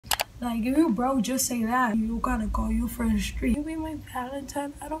Like, if you broke, just say that. You gotta go, you for the street. You be my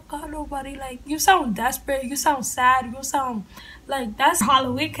Valentine, I don't got nobody. Like, you sound desperate, you sound sad, you sound like that's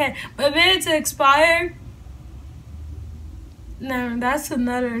Halloween candy. But if it's expired, no, that's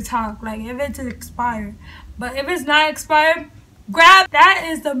another talk. Like, if it's expired. But if it's not expired, grab. That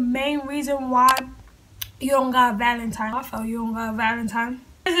is the main reason why you don't got a Valentine. I felt you don't got a Valentine.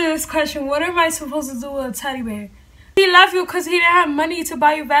 This question, what am I supposed to do with a teddy bear? He left you because he didn't have money to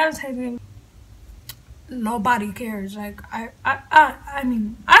buy you Valentine's Day. Nobody cares. Like, I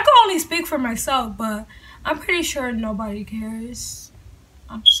mean, I can only speak for myself, but I'm pretty sure nobody cares.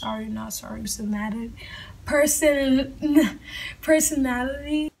 I'm sorry, not sorry.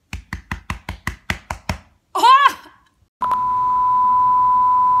 Personality.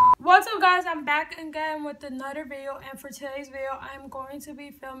 What's up, guys? I'm back again with another video, and for today's video I'm going to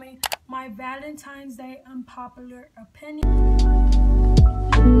be filming my Valentine's Day unpopular opinion.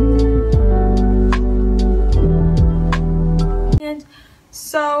 And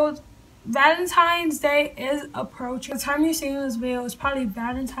so Valentine's Day is approaching. The time you're seeing this video is probably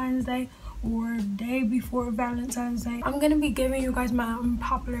Valentine's Day or day before Valentine's Day. I'm gonna be giving you guys my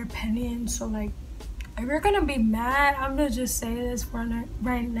unpopular opinion, so like, if you're gonna be mad, I'm gonna just say this for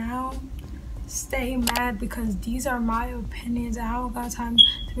right now. Stay mad, because these are my opinions. I don't got time to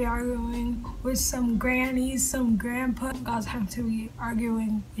be arguing with some grannies, some grandpa. I got time to be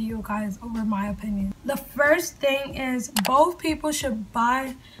arguing with you guys over my opinion. The first thing is, both people should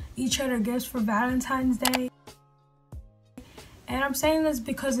buy each other gifts for Valentine's Day. And I'm saying this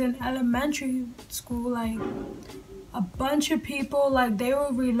because in elementary school, like, a bunch of people, like, they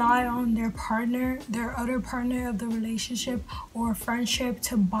will rely on their partner, their other partner of the relationship or friendship,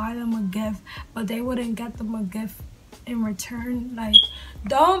 to buy them a gift, but they wouldn't get them a gift in return. Like,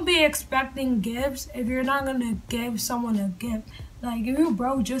 don't be expecting gifts if you're not gonna give someone a gift. Like, if you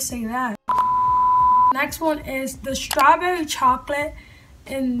broke, just say that. Next one is the strawberry chocolate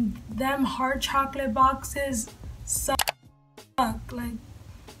in them hard chocolate boxes suck. Like,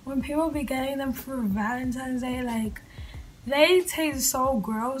 when people be getting them for Valentine's Day, like, they taste so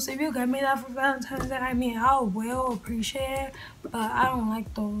gross. If you get me that for Valentine's Day, I mean, I will appreciate it, but I don't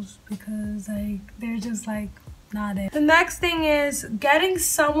like those because, like, they're just, like, not it. The next thing is, getting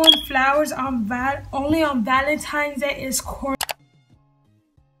someone flowers on only on Valentine's Day is corny.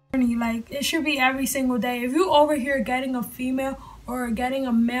 Like, it should be every single day. If you over here getting a female or getting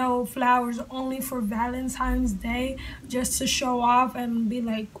a male flowers only for Valentine's Day just to show off and be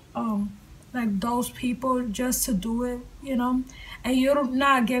like those people just to do it, you know, and you're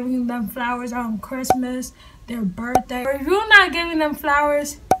not giving them flowers on Christmas, their birthday, or if you're not giving them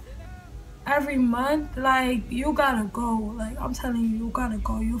flowers every month, like, you gotta go. Like, I'm telling you, you gotta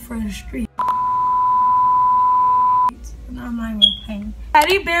go. You for the street. I'm not even playing.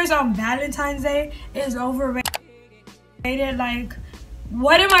 Teddy bears on Valentine's Day is overrated. Like,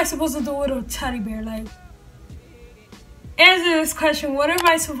 what am I supposed to do with a teddy bear? Like, answer this question, what am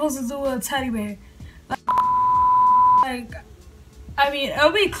I supposed to do with a teddy bear? Like, I mean,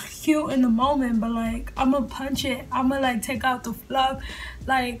 it'll be cute in the moment, but like, I'm gonna punch it, I'm gonna like take out the fluff.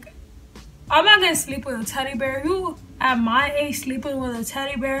 Like, I'm not gonna sleep with a teddy bear. If you at my age sleeping with a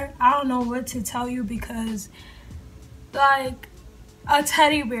teddy bear, I don't know what to tell you, because like, a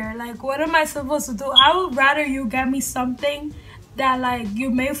teddy bear, like, what am I supposed to do? I would rather you get me something that like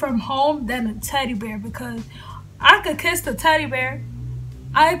you made from home than a teddy bear, because I could kiss the teddy bear,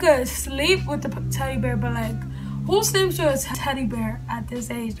 I could sleep with the teddy bear, but like, who sleeps with a teddy bear at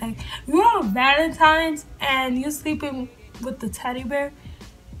this age? Like, you have Valentine's and you sleeping with the teddy bear?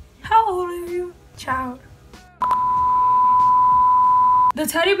 How old are you, child? The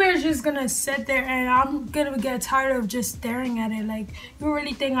teddy bear is just gonna sit there and I'm gonna get tired of just staring at it. Like, you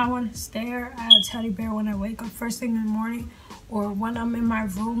really think I want to stare at a teddy bear when I wake up first thing in the morning, or when I'm in my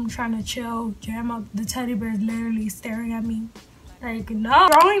room trying to chill, jam up, the teddy bear is literally staring at me? Like, no.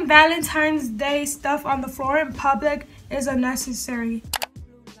 Throwing Valentine's Day stuff on the floor in public is unnecessary.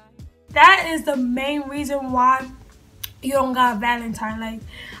 That is the main reason why you don't got a Valentine. Like,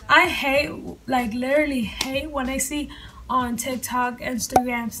 I hate, like, literally hate when I see on TikTok,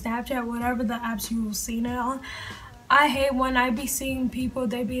 Instagram, Snapchat, whatever the apps you've seen it on, I hate when I be seeing people,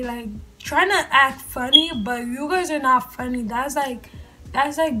 they be like trying to act funny, but you guys are not funny. That's like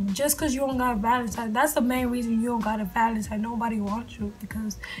just because you don't got a Valentine. That's the main reason you don't got a Valentine. Nobody wants you,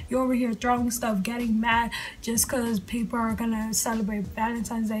 because you're over here throwing stuff, getting mad just because people are gonna celebrate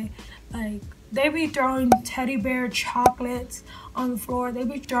Valentine's Day. Like, they be throwing teddy bear chocolates on the floor. They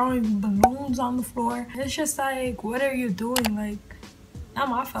be throwing balloons on the floor. It's just like, what are you doing? Like, not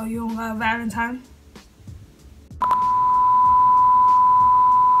my fault you don't got a Valentine.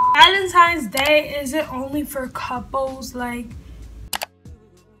 Valentine's Day isn't only for couples. Like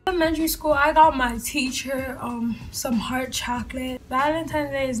elementary school, I got my teacher some heart chocolate.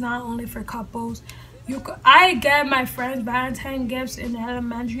 Valentine's Day is not only for couples. I get my friends Valentine gifts in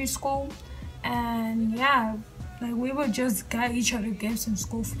elementary school, and yeah, like we would just get each other gifts in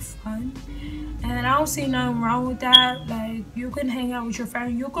school for fun, and I don't see nothing wrong with that. Like you can hang out with your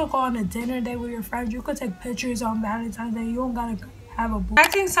friends, you could go on a dinner date with your friends, you could take pictures on Valentine's Day. You don't gotta have a boo.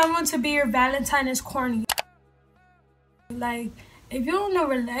 Asking someone to be your Valentine is corny. Like if you're in a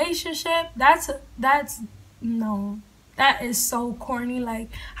relationship, that is so corny. Like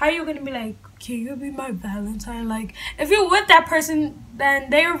how are you gonna be like, can you be my Valentine? Like if you're with that person, then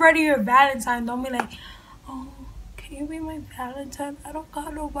they already your Valentine. Don't be like, oh, can you be my Valentine? I don't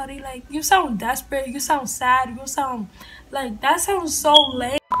got nobody. Like you sound desperate, you sound sad, you sound like that sounds so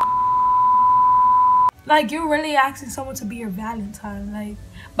lame. Like you're really asking someone to be your Valentine. Like,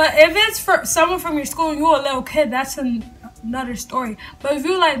 but if it's for someone from your school and you're a little kid, that's another story. But if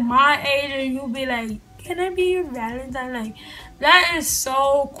you're like my age and you'll be like, can I be your Valentine? Like that is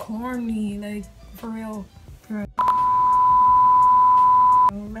so corny. Like for real.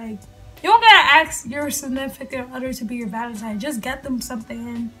 Like you don't gotta ask your significant other to be your Valentine. Just get them something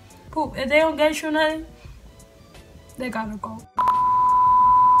and poop. If they don't get you nothing, they gotta go.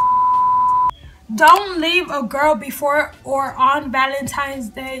 Don't leave a girl before or on Valentine's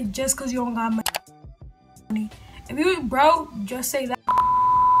Day just because you don't got money. If you broke, just say that.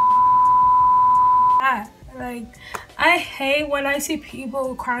 Like, I hate when I see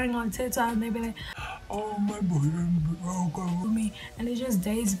people crying on TikTok and they be like, oh, my boyfriend broke up with me. And it's just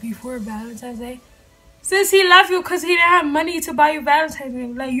days before Valentine's Day. Since he left you because he didn't have money to buy you Valentine's Day.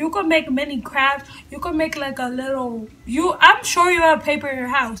 Like, you could make mini crafts. You could make like a little, I'm sure you have paper in your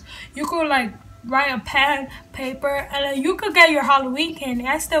house. You could like write a pen, paper, and then you could get your Halloween candy.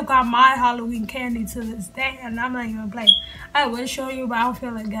 I still got my Halloween candy to this day, and I'm not even playing. I would show you, but I don't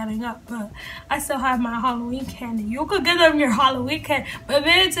feel like getting up. But I still have my Halloween candy. You could get them your Halloween candy, but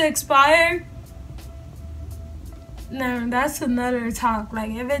if it's expired, no, that's another talk. Like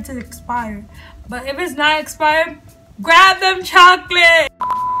if it's expired, but if it's not expired, grab them chocolates.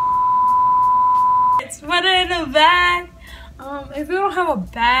 Put it in a bag. If you don't have a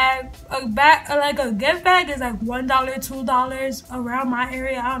bag, like a gift bag is like $1, $2 around my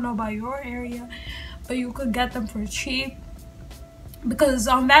area. I don't know about your area, but you could get them for cheap. Because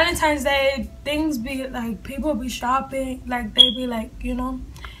on Valentine's Day, things be like, people be shopping, like they be like, you know,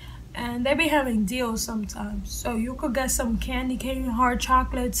 and they be having deals sometimes. So you could get some candy cane, hard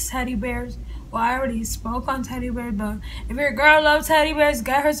chocolates, teddy bears. Well, I already spoke on teddy bears, but if your girl loves teddy bears,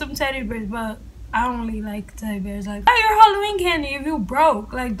 get her some teddy bears. But I don't really like teddy bears. Like, buy your Halloween candy if you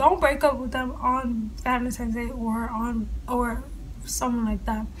broke. Like, don't break up with them on Valentine's Day or something like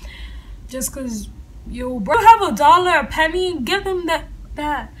that. Just because you have $1, a penny, give them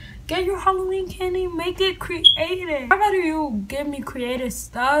that. Get your Halloween candy, make it creative. I'd rather you give me creative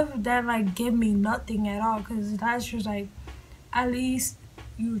stuff than like give me nothing at all. Because that's just like, at least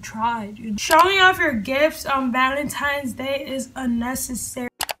you tried. Showing off your gifts on Valentine's Day is unnecessary.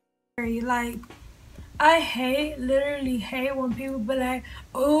 Like, I literally hate when people be like,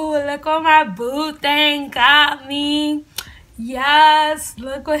 oh, look what my boo thing got me. Yes,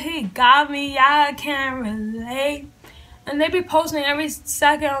 look what he got me. Yeah, I can't relate. And they be posting every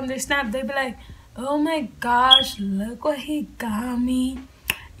second on their snap. They be like, oh my gosh, look what he got me.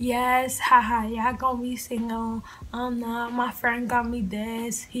 Yes, haha, y'all gonna be single. I'm not. My friend got me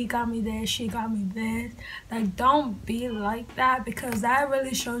this. He got me this. She got me this. Like, don't be like that, because that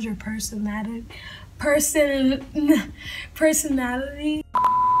really shows your personality. Personality.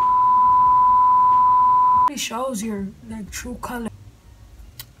 It shows your like true color.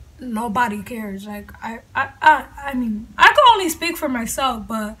 Nobody cares. Like I mean, I can only speak for myself,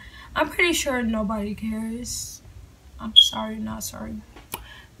 but I'm pretty sure nobody cares. I'm sorry, not sorry.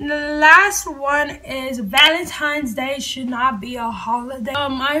 The last one is Valentine's Day should not be a holiday.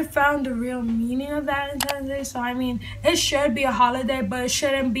 I found the real meaning of Valentine's Day. So I mean, it should be a holiday, but it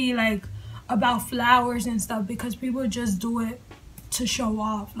shouldn't be like about flowers and stuff, because people just do it to show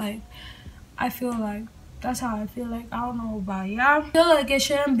off. Like, I feel like that's how I feel. Like, I don't know about y'all. I feel like it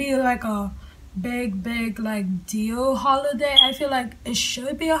shouldn't be like a big like deal holiday. I feel like it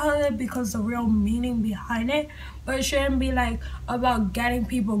should be a holiday because the real meaning behind it, but it shouldn't be like about getting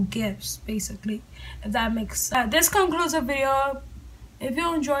people gifts, basically, if that makes sense. This concludes the video. If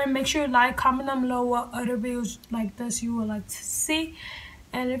you enjoyed, make sure you like, comment down below what other videos like this you would like to see.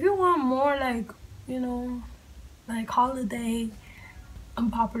 And if you want more, like, you know, like holiday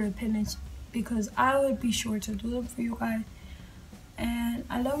unpopular opinions, because I would be sure to do them for you guys. And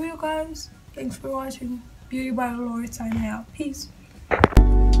I love you guys. Thanks for watching. Beauty by Delores signing out. Peace.